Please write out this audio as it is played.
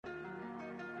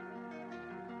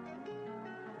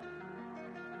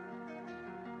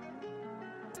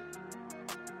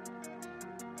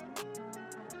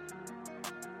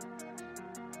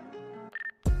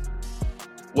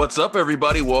What's up,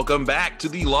 everybody? Welcome back to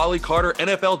the Lolly Carter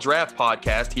NFL Draft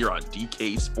Podcast here on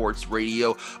DK Sports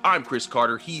Radio. I'm Chris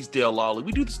Carter. He's Dale Lolly.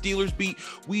 We do the Steelers beat.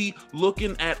 We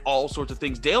looking at all sorts of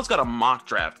things. Dale's got a mock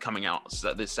draft coming out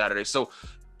this Saturday, so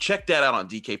check that out on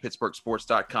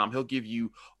DKPittsburghSports.com. He'll give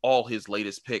you all his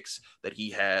latest picks that he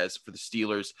has for the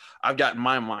Steelers. I've got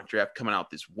my mock draft coming out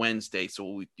this Wednesday,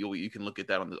 so you can look at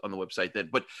that on the website then.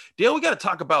 But Dale, we got to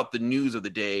talk about the news of the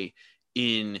day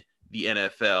in the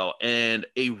NFL, and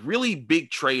a really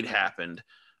big trade happened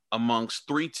amongst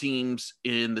three teams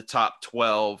in the top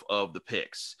 12 of the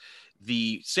picks.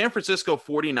 The San Francisco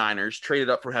 49ers traded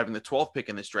up for having the 12th pick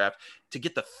in this draft to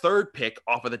get the third pick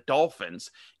off of the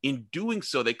Dolphins. In doing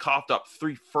so, they coughed up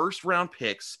 3 first-round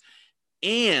picks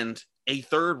and a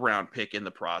third-round pick in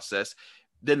the process.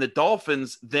 Then the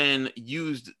Dolphins then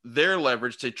used their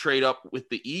leverage to trade up with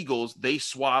the Eagles. They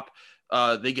swap.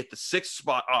 They get the 6th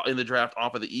spot in the draft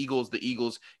off of the Eagles. The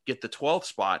Eagles get the 12th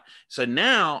spot. So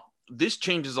now this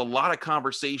changes a lot of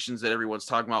conversations that everyone's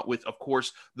talking about with, of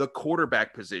course, the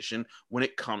quarterback position when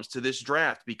it comes to this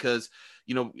draft. Because,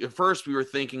 at first we were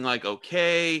thinking like,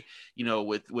 okay,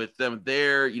 with them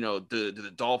there, do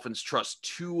the Dolphins trust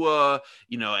Tua,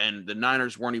 and the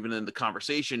Niners weren't even in the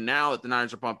conversation. Now that the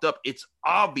Niners are bumped up, it's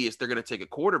obvious they're going to take a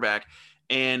quarterback.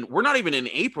 And we're not even in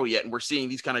April yet, and we're seeing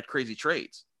these kind of crazy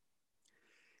trades.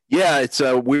 Yeah, it's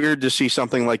weird to see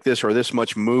something like this or this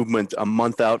much movement a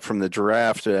month out from the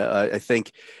draft. I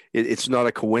think it's not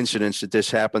a coincidence that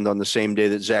this happened on the same day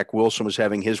that Zach Wilson was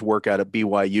having his workout at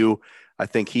BYU. I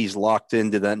think he's locked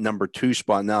into that number 2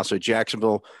 spot now. So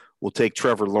Jacksonville will take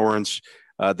Trevor Lawrence.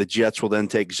 The Jets will then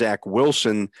take Zach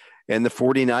Wilson. And the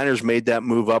 49ers made that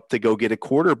move up to go get a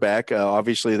quarterback.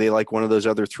 Obviously, they like one of those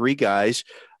other 3 guys.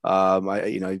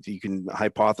 You can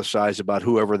hypothesize about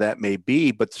whoever that may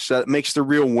be, but that makes the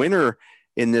real winner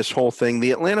in this whole thing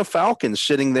the Atlanta Falcons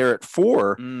sitting there at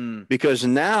 4 because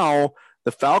now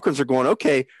the Falcons are going,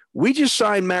 okay, we just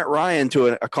signed Matt Ryan to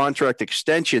a contract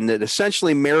extension that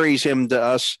essentially marries him to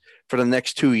us for the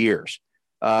next 2 years.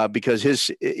 Because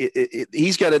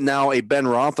he's got it now a Ben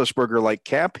Roethlisberger like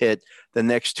cap hit the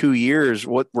next 2 years.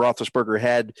 What Roethlisberger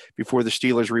had before the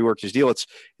Steelers reworked his deal,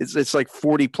 it's like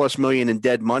 $40+ million in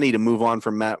dead money to move on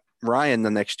from Matt Ryan the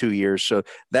next 2 years. So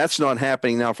that's not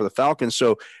happening now for the Falcons.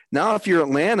 So now if you're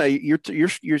Atlanta,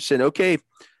 you're saying, okay,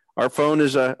 our phone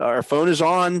is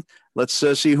on. Let's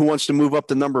see who wants to move up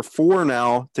to number 4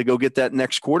 now to go get that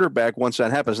next quarterback once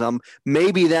that happens. Now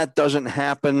maybe that doesn't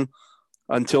happen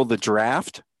until the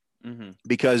draft,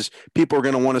 because people are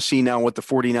going to want to see now what the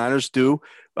 49ers do.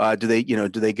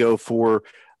 Do they go for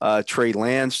Trey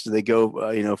Lance? Do they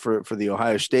go, for the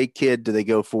Ohio State kid? Do they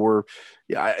go for,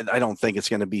 I don't think it's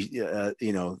going to be,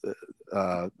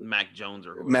 Mac Jones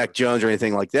or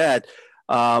anything like that.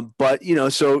 But,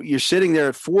 so you're sitting there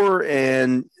at 4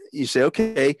 and you say,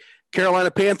 okay,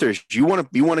 Carolina Panthers, you want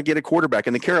to get a quarterback,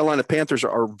 and the Carolina Panthers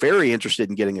are very interested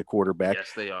in getting a quarterback.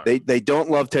 Yes, they are. They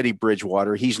don't love Teddy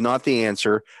Bridgewater. He's not the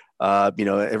answer.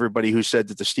 Everybody who said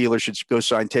that the Steelers should go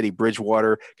sign Teddy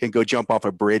Bridgewater can go jump off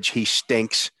a bridge. He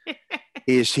stinks.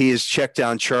 He is checked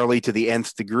down Charlie to the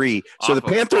nth degree. So the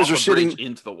Panthers are sitting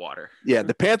into the water. Yeah,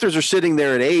 the Panthers are sitting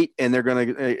there at 8, and they're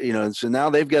going to, so now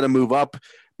they've got to move up,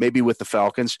 maybe with the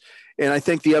Falcons. And I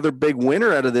think the other big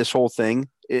winner out of this whole thing,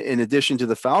 in addition to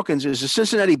the Falcons, is the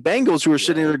Cincinnati Bengals, who are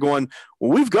sitting there going,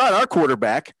 well, we've got our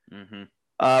quarterback.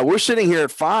 We're sitting here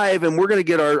at 5, and we're going to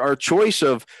get our choice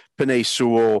of Penei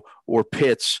Sewell or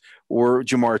Pitts or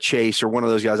Jamar Chase or one of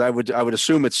those guys. I would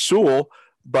assume it's Sewell,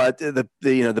 but the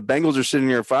Bengals are sitting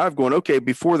there at 5 going, okay,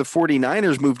 before the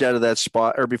 49ers moved out of that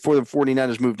spot, or before the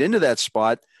 49ers moved into that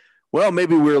spot, well,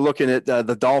 maybe we were looking at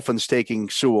the Dolphins taking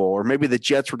Sewell, or maybe the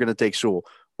Jets were going to take Sewell.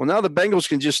 Well, now the Bengals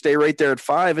can just stay right there at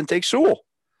 5 and take Sewell.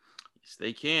 Yes,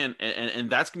 they can, and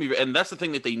that's gonna be, and that's the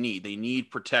thing that they need. They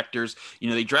need protectors.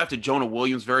 They drafted Jonah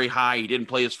Williams very high. He didn't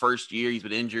play his first year. He's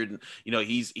been injured, and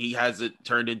he hasn't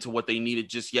turned into what they needed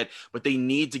just yet. But they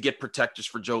need to get protectors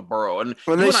for Joe Burrow. And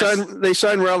when they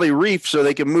signed Riley Reef, so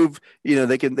they can move.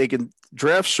 They can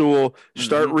draft Sewell,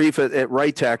 start Reef at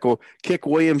right tackle, kick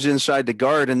Williams inside the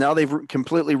guard, and now they've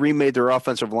completely remade their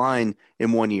offensive line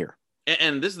in 1 year.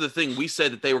 And this is the thing we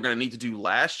said that they were going to need to do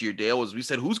last year, Dale, was we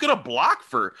said, who's going to block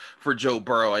for Joe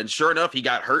Burrow? And sure enough, he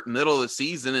got hurt in the middle of the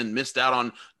season and missed out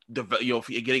on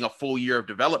getting a full year of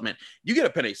development. You get a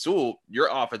Penei Sewell,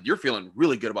 you're feeling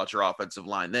really good about your offensive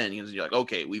line then. You're like,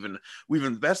 okay, we've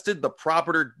invested the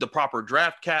proper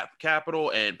draft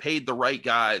capital and paid the right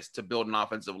guys to build an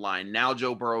offensive line. Now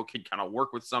Joe Burrow can kind of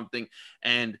work with something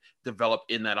and develop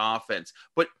in that offense.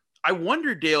 But I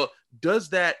wonder, Dale, does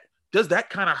that does that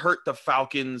kind of hurt the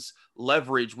Falcons'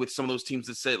 leverage with some of those teams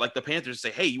that say, like the Panthers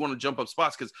say, hey, you want to jump up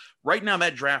spots? Because right now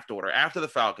that draft order after the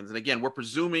Falcons, and again, we're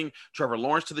presuming Trevor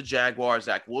Lawrence to the Jaguars,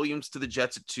 Zach Williams to the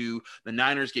Jets at 2, the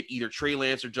Niners get either Trey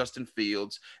Lance or Justin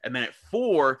Fields, and then at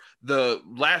 4, the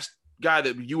last guy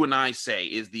that you and I say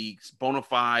is the bona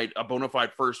fide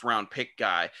first round pick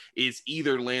guy is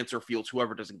either Lance or Fields,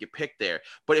 whoever doesn't get picked there.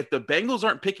 But if the Bengals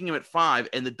aren't picking him at 5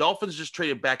 and the Dolphins just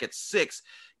traded back at 6,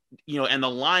 and the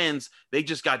Lions, they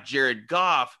just got Jared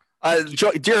Goff.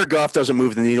 Jared Goff doesn't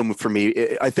move the needle for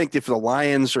me. I think if the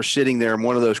Lions are sitting there and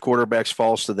one of those quarterbacks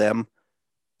falls to them,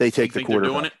 they take the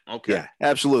quarterback. Doing it? Okay. Yeah,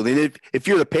 absolutely. And if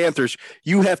you're the Panthers,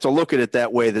 you have to look at it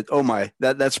that way, that, oh my,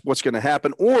 that's what's going to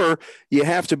happen. Or you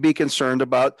have to be concerned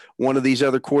about one of these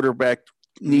other quarterback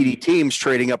needy teams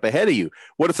trading up ahead of you.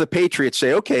 What if the Patriots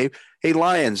say, okay, hey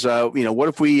Lions, what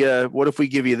if we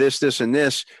give you this, and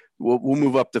this? We'll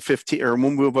move up to 15, or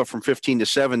we'll move up from 15 to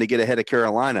 7 to get ahead of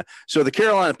Carolina. So the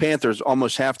Carolina Panthers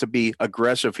almost have to be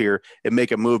aggressive here and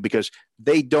make a move because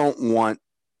they don't want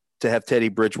to have Teddy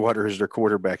Bridgewater as their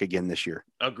quarterback again this year.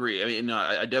 Agree. I mean, no,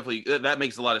 I definitely, that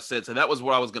makes a lot of sense. And that was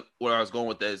where I was going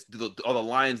with this. Are the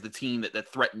Lions the team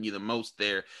that threaten you the most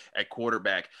there at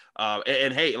quarterback?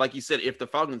 And hey, like you said, if the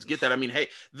Falcons get that, I mean, hey,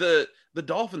 the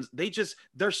Dolphins,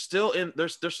 they're still in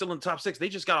the top 6. They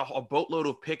just got a boatload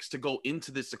of picks to go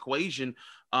into this equation.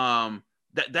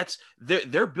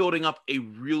 They're building up a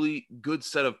really good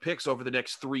set of picks over the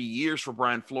next 3 years for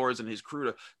Brian Flores and his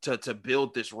crew to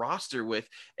build this roster with.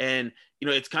 And,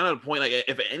 it's kind of the point, like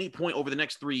if at any point over the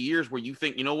next 3 years where you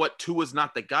think, you know what, Tua's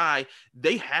not the guy,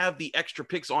 they have the extra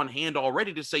picks on hand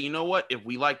already to say, you know what, if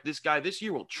we like this guy this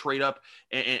year, we'll trade up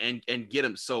and get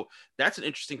him. So that's an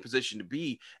interesting position to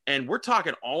be. And we're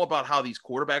talking all about how these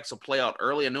quarterbacks will play out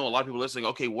early. I know a lot of people are listening,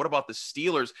 okay, what about the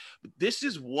Steelers? This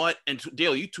is what, and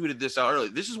Dale, you tweeted this out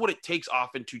earlier, this is what it takes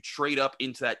often to trade up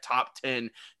into that top 10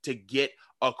 to get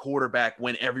a quarterback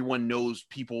when everyone knows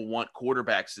people want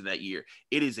quarterbacks in that year.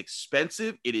 It is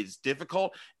expensive. It is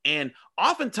difficult. And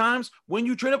oftentimes when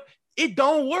you trade up, it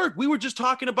don't work. We were just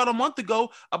talking about a month ago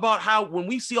about how when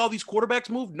we see all these quarterbacks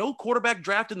move, no quarterback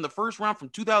drafted in the first round from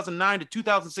 2009 to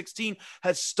 2016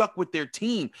 has stuck with their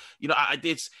team.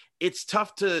 It's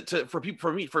tough for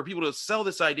people to sell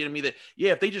this idea to me that,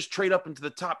 yeah, if they just trade up into the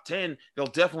top 10, they'll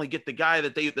definitely get the guy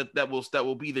that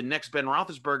will be the next Ben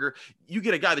Roethlisberger. You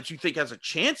get a guy that you think has a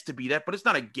chance to be that, but it's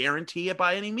not a guarantee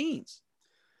by any means.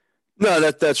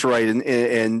 No, that's right.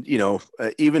 And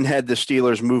even had the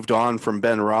Steelers moved on from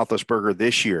Ben Roethlisberger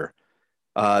this year,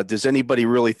 does anybody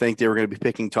really think they were going to be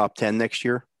picking top 10 next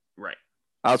year? Right.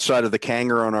 Outside of the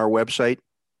Kanger on our website?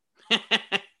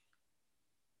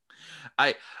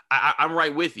 I'm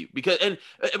right with you because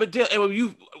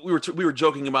we were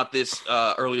joking about this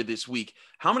earlier this week.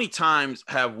 How many times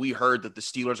have we heard that the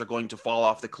Steelers are going to fall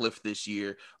off the cliff this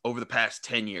year over the past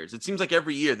 10 years? It seems like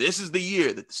every year, this is the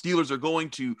year that the Steelers are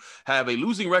going to have a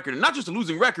losing record, and not just a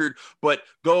losing record, but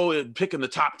go and pick in the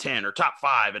top 10 or top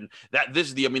 5. And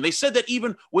they said that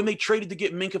even when they traded to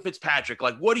get Minkah Fitzpatrick,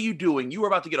 like, what are you doing? You were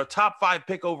about to get a top 5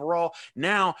 pick overall.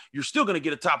 Now you're still going to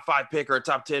get a top 5 pick or a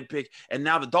top 10 pick. And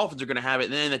now the Dolphins are going to have it.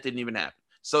 And then that didn't even happen.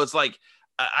 So it's like,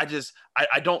 I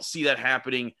don't see that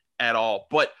happening at all.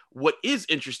 But what is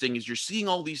interesting is you're seeing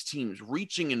all these teams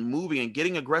reaching and moving and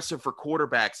getting aggressive for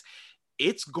quarterbacks.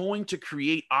 It's going to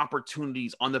create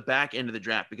opportunities on the back end of the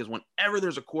draft, because whenever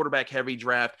there's a quarterback heavy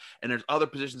draft and there's other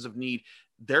positions of need,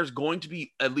 there's going to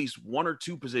be at least 1 or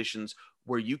 2 positions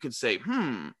where you can say,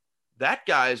 that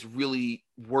guy is really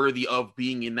worthy of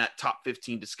being in that top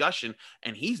 15 discussion,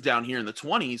 and he's down here in the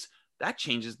 20s. That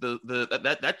changes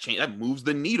that moves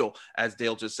the needle, as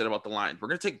Dale just said about the Lions. We're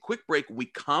going to take a quick break. When we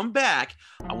come back,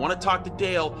 I want to talk to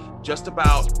Dale just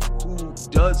about who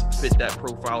does fit that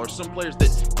profile, or some players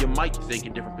that you might think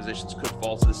in different positions could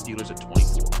fall to the Steelers at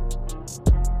 24.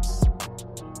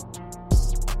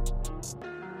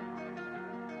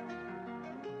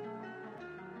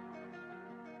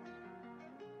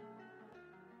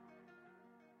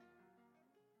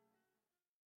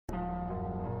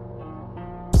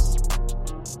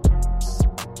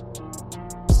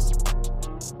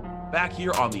 Back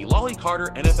here on the Lolly Carter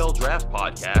NFL Draft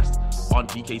Podcast on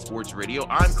DK Sports Radio.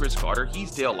 I'm Chris Carter.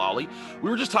 He's Dale Lolly. We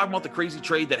were just talking about the crazy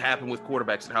trade that happened with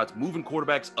quarterbacks and how it's moving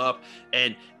quarterbacks up.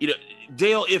 And,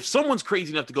 Dale, if someone's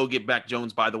crazy enough to go get Mac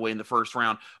Jones, by the way, in the first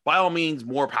round, by all means,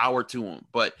 more power to him.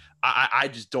 But I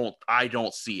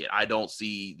don't see it. I don't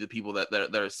see the people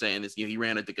that are saying this. He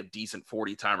ran a decent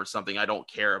 40 time or something. I don't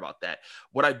care about that.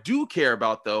 What I do care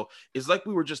about, though, is like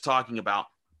we were just talking about,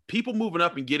 people moving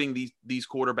up and getting these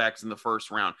quarterbacks in the first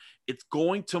round. It's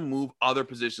going to move other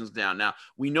positions down. Now,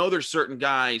 we know there's certain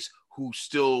guys who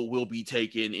still will be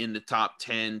taken in the top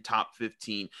 10, top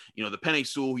 15. The Penei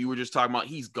Sewell, you were just talking about,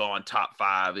 he's gone top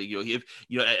 5.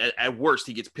 At worst,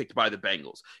 he gets picked by the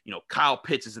Bengals. Kyle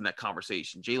Pitts is in that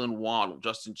conversation. Jalen Waddle,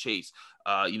 Justin Chase,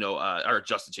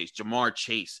 Jamar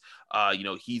Chase.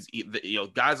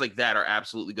 Guys like that are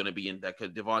absolutely going to be in that.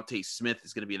 Devontae Smith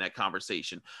is going to be in that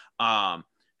conversation. And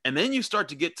then you start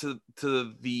to get to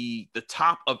the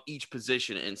top of each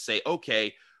position and say,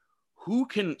 okay, who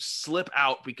can slip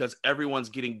out because everyone's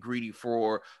getting greedy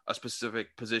for a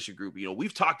specific position group?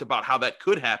 We've talked about how that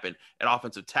could happen at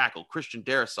offensive tackle. Christian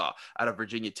Darrisaw out of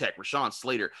Virginia Tech, Rashawn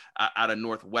Slater out of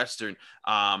Northwestern.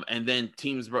 And then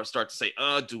teams start to say,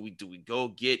 do we go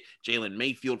get Jalen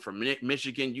Mayfield from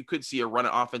Michigan? You could see a run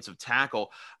at offensive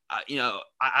tackle.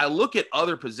 I look at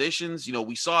other positions.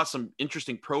 We saw some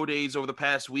interesting pro days over the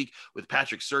past week with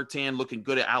Patrick Surtain looking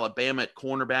good at Alabama at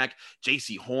cornerback,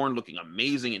 J.C. Horn looking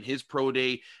amazing in his pro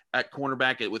day at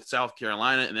cornerback with South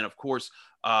Carolina. And then, of course,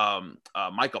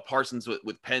 Micah Parsons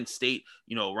with Penn State,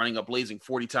 running a blazing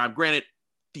 40 time. Granted,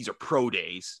 these are pro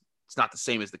days. It's not the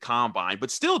same as the combine,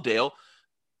 but still, Dale,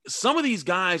 some of these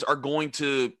guys are going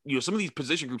to, some of these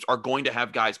position groups are going to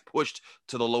have guys pushed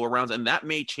to the lower rounds, and that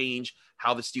may change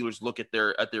how the Steelers look at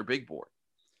their big board.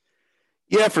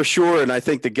 Yeah, for sure. And I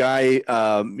think the guy,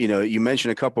 you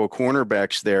mentioned a couple of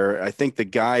cornerbacks there. I think the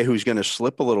guy who's going to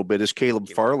slip a little bit is Caleb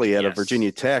Farley out of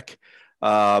Virginia Tech.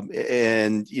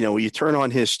 And you turn on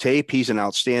his tape, he's an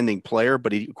outstanding player,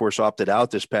 but he of course opted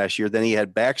out this past year. Then he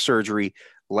had back surgery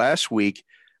last week.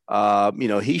 He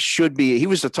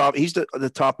was the top. He's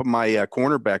the top of my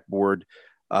cornerback board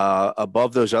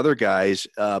above those other guys,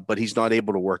 but he's not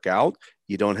able to work out.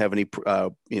 You don't have any,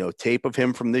 tape of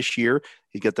him from this year.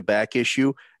 He got the back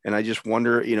issue. And I just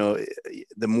wonder,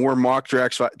 the more mock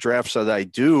drafts that I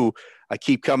do, I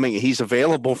keep coming. He's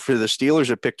available for the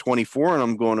Steelers at pick 24. And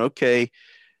I'm going, okay,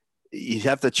 you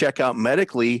have to check out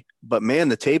medically, but man,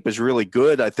 the tape is really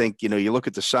good. I think, you look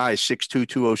at the size, 6'2",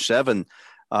 207.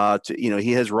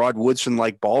 He has Rod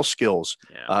Woodson-like ball skills.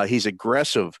 Yeah. He's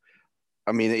aggressive.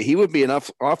 I mean, he would be an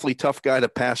awfully tough guy to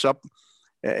pass up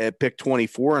at pick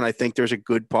 24, and I think there's a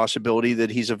good possibility that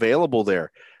he's available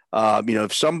there.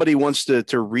 If somebody wants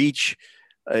to reach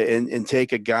and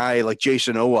take a guy like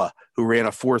Jason Owa, who ran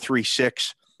a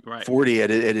 4.36 40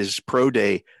 at his pro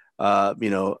day,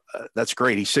 that's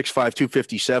great. He's 6'5",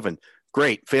 257.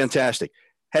 Great, fantastic.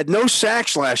 Had no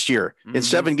sacks last year in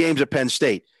 7 games at Penn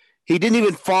State. He didn't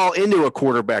even fall into a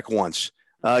quarterback once.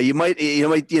 You're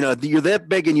that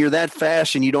big and you're that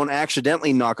fast and you don't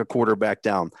accidentally knock a quarterback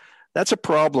down. That's a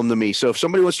problem to me. So if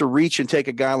somebody wants to reach and take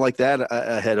a guy like that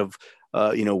ahead of,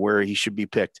 where he should be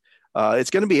picked, it's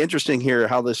going to be interesting here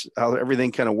how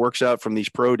everything kind of works out from these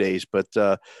pro days. But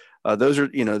those are,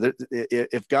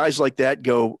 if guys like that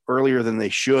go earlier than they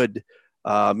should,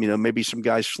 maybe some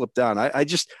guys slip down. I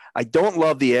don't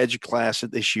love the edge class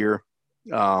this year.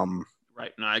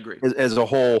 Right. No, I agree. As a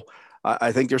whole,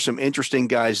 I think there's some interesting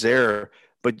guys there,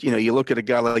 but you look at a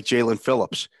guy like Jalen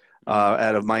Phillips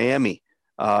out of Miami.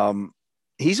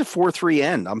 He's a 4.3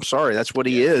 end. I'm sorry. That's what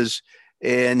he is.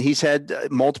 And he's had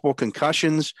multiple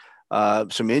concussions,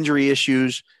 some injury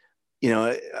issues.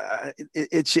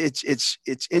 It's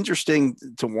interesting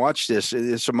to watch this.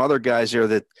 There's some other guys there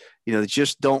that, that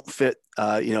just don't fit.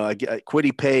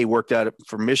 Kwity Paye worked out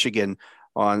for Michigan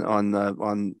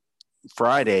on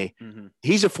Friday. Mm-hmm.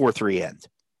 He's a 4.3 end.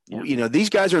 Yeah. These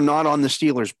guys are not on the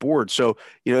Steelers board. So,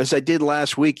 as I did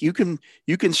last week, you can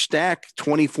stack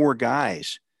 24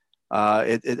 guys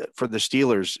for the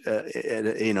Steelers,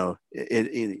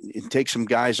 and take some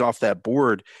guys off that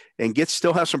board and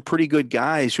still have some pretty good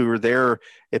guys who are there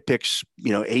at picks,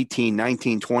 18,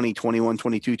 19, 20, 21,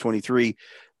 22, 23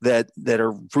 that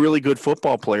are really good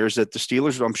football players that the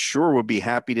Steelers, I'm sure, would be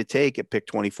happy to take at pick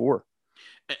 24.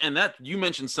 And that you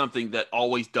mentioned something that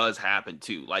always does happen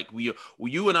too. Like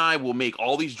you and I will make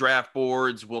all these draft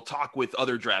boards. We'll talk with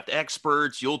other draft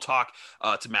experts. You'll talk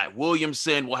to Matt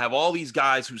Williamson. We'll have all these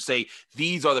guys who say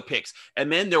these are the picks.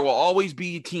 And then there will always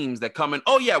be teams that come in.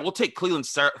 Oh yeah, we'll take Clelin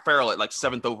Ferrell at like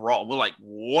 7th overall. We're like,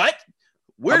 what?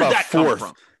 Where did that come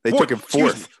from? They took him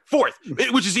fourth,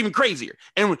 which is even crazier.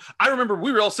 And I remember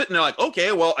we were all sitting there like,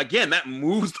 okay, well, again, that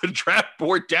moves the draft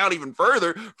board down even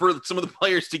further for some of the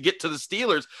players to get to the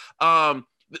Steelers.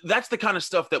 That's the kind of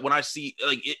stuff that when I see,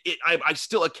 like, I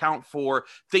still account for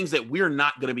things that we're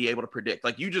not going to be able to predict.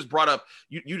 Like you just brought up,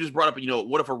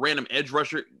 what if a random edge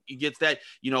rusher gets that?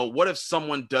 What if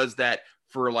someone does that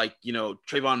for like,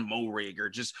 Trayvon Moehrig, or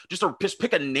just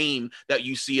pick a name that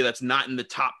you see that's not in the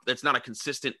top, that's not a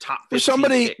consistent top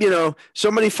 15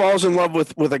 somebody falls in love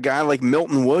with a guy like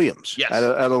Milton Williams out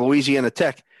of Louisiana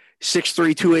Tech.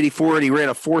 6'3", 284, and he ran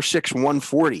a 4'6",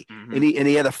 140, and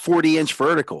he had a 40-inch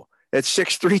vertical. At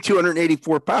 6'3",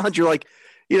 284 pounds, you're like,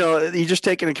 you're just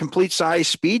taking a complete size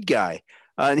speed guy.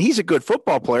 And he's a good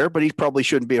football player, but he probably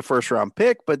shouldn't be a first-round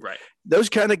pick. But those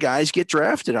kind of guys get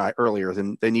drafted earlier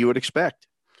than you would expect.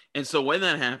 And so when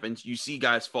that happens, you see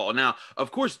guys fall. Now,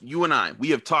 of course, you and I, we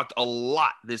have talked a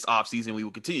lot this offseason. We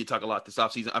will continue to talk a lot this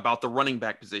offseason about the running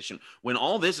back position. When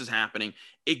all this is happening,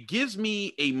 it gives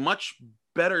me a much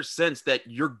better sense that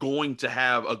you're going to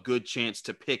have a good chance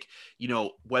to pick,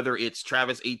 whether it's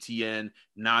Travis Etienne,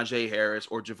 Najee Harris,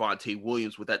 or Javonte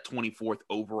Williams with that 24th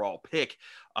overall pick.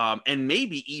 And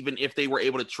maybe even if they were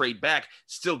able to trade back,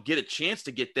 still get a chance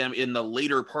to get them in the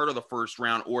later part of the first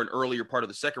round or an earlier part of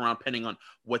the second round, depending on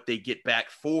what they get back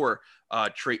for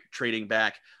trading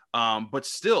back. But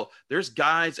still, there's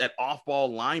guys at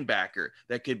off-ball linebacker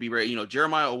that could be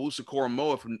Jeremiah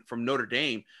Owusu-Koramoah from Notre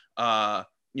Dame.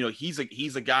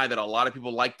 He's a guy that a lot of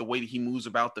people like the way that he moves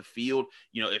about the field.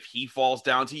 If he falls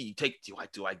down to you,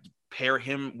 do I pair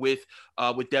him with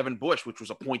Devin Bush, which was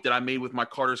a point that I made with my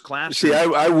Carter's class. See,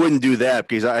 I wouldn't do that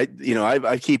because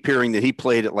I keep hearing that he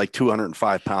played at like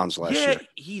 205 pounds last year.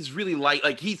 He's really light.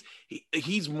 Like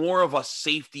he's more of a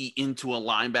safety into a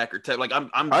linebacker type. Like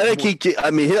I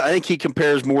think he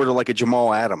compares more to like a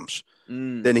Jamal Adams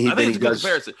than he. I think it's a good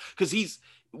comparison because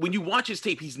when you watch his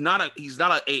tape, he's not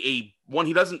a one.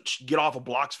 He doesn't get off of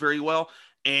blocks very well,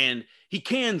 and he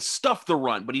can stuff the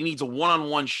run, but he needs a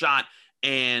one-on-one shot.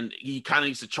 And he kind of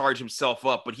needs to charge himself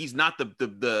up, but he's not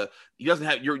he doesn't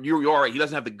have, you're all right. He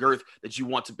doesn't have the girth that you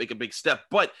want to make a big step.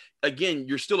 But again,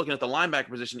 you're still looking at the linebacker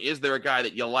position. Is there a guy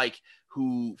that you like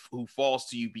who falls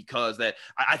to you? Because that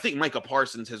I think Micah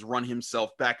Parsons has run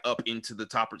himself back up into the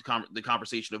top of the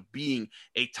conversation of being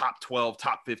a top 12,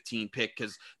 top 15 pick.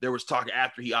 Cause there was talk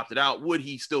after he opted out, would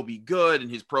he still be good? In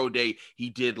his pro day, he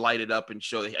did light it up and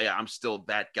show that, hey, I'm still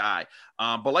that guy.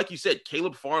 But like you said,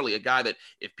 Caleb Farley, a guy that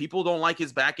if people don't like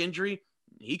his back injury,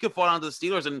 he could fall down to the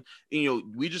Steelers. And,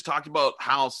 we just talked about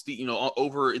how,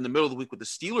 over in the middle of the week with the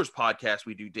Steelers podcast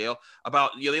we do, Dale,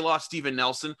 about, they lost Steven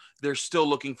Nelson. They're still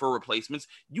looking for replacements.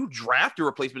 You draft a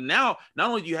replacement. Now, not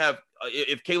only do you have,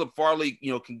 if Caleb Farley,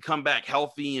 can come back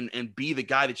healthy and be the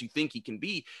guy that you think he can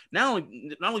be, not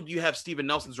only do you have Steven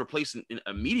Nelson's replacement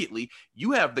immediately,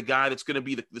 you have the guy that's going to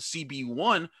be the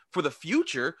CB1 for the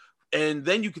future. And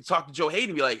then you could talk to Joe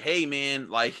Hayden and be like, hey, man,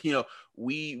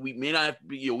 we may not have,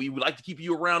 we would like to keep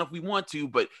you around if we want to,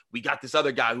 but we got this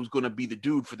other guy who's going to be the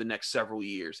dude for the next several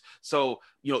years. So,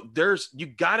 this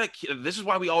is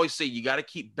why we always say you got to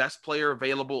keep best player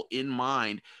available in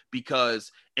mind,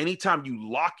 because anytime you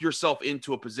lock yourself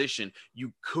into a position,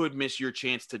 you could miss your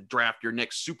chance to draft your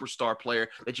next superstar player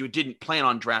that you didn't plan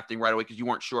on drafting right away because you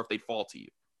weren't sure if they'd fall to you.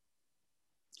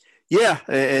 Yeah,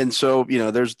 and so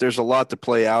there's a lot to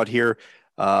play out here.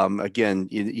 Again,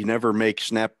 you never make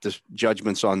snap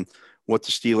judgments on what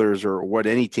the Steelers or what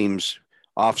any team's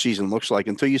offseason looks like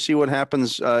until you see what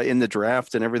happens in the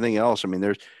draft and everything else. I mean,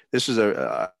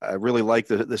 I really like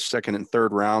the second and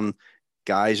third round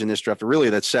guys in this draft. Really,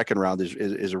 that second round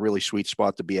is a really sweet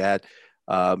spot to be at.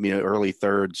 Early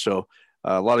third. So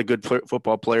a lot of good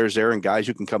football players there and guys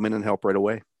who can come in and help right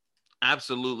away.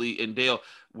 Absolutely. And Dale,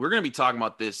 we're going to be talking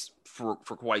about this for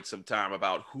quite some time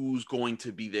about who's going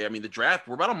to be there. I mean, the draft,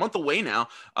 we're about a month away now.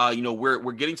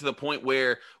 We're getting to the point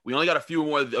where we only got a few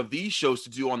more of these shows to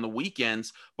do on the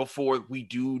weekends before we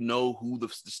do know who the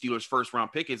Steelers' first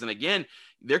round pick is. And again,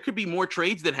 there could be more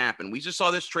trades that happen. We just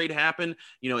saw this trade happen,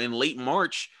 in late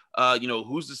March.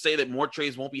 Who's to say that more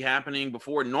trades won't be happening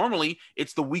before? Normally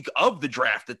it's the week of the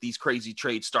draft that these crazy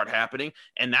trades start happening,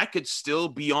 and that could still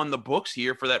be on the books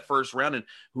here for that first round. And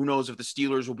who knows if the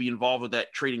Steelers will be involved with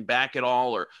that trading back at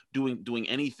all or doing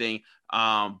anything.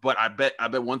 But I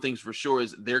bet one thing's for sure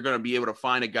is they're going to be able to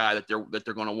find a guy that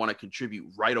they're going to want to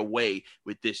contribute right away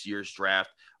with this year's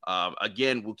draft.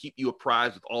 Again, we'll keep you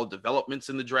apprised with all the developments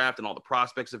in the draft and all the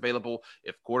prospects available.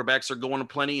 If quarterbacks are going to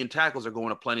plenty and tackles are going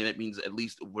to plenty, that means at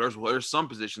least there's some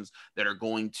positions that are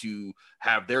going to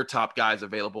have their top guys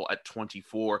available at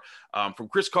 24. From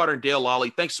Chris Carter and Dale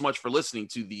Lally, thanks so much for listening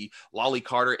to the Lally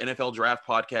Carter NFL Draft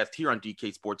Podcast here on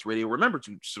DK Sports Radio. Remember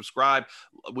to subscribe.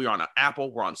 We're on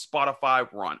Apple, we're on Spotify,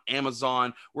 we're on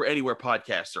Amazon, we're anywhere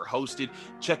podcasts are hosted.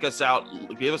 Check us out.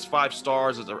 Give us 5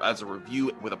 stars as a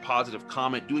review with a positive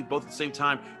comment. Doing both at the same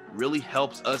time really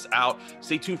helps us out.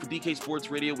 Stay tuned for DK Sports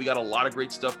Radio. We got a lot of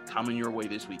great stuff coming your way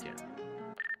this weekend.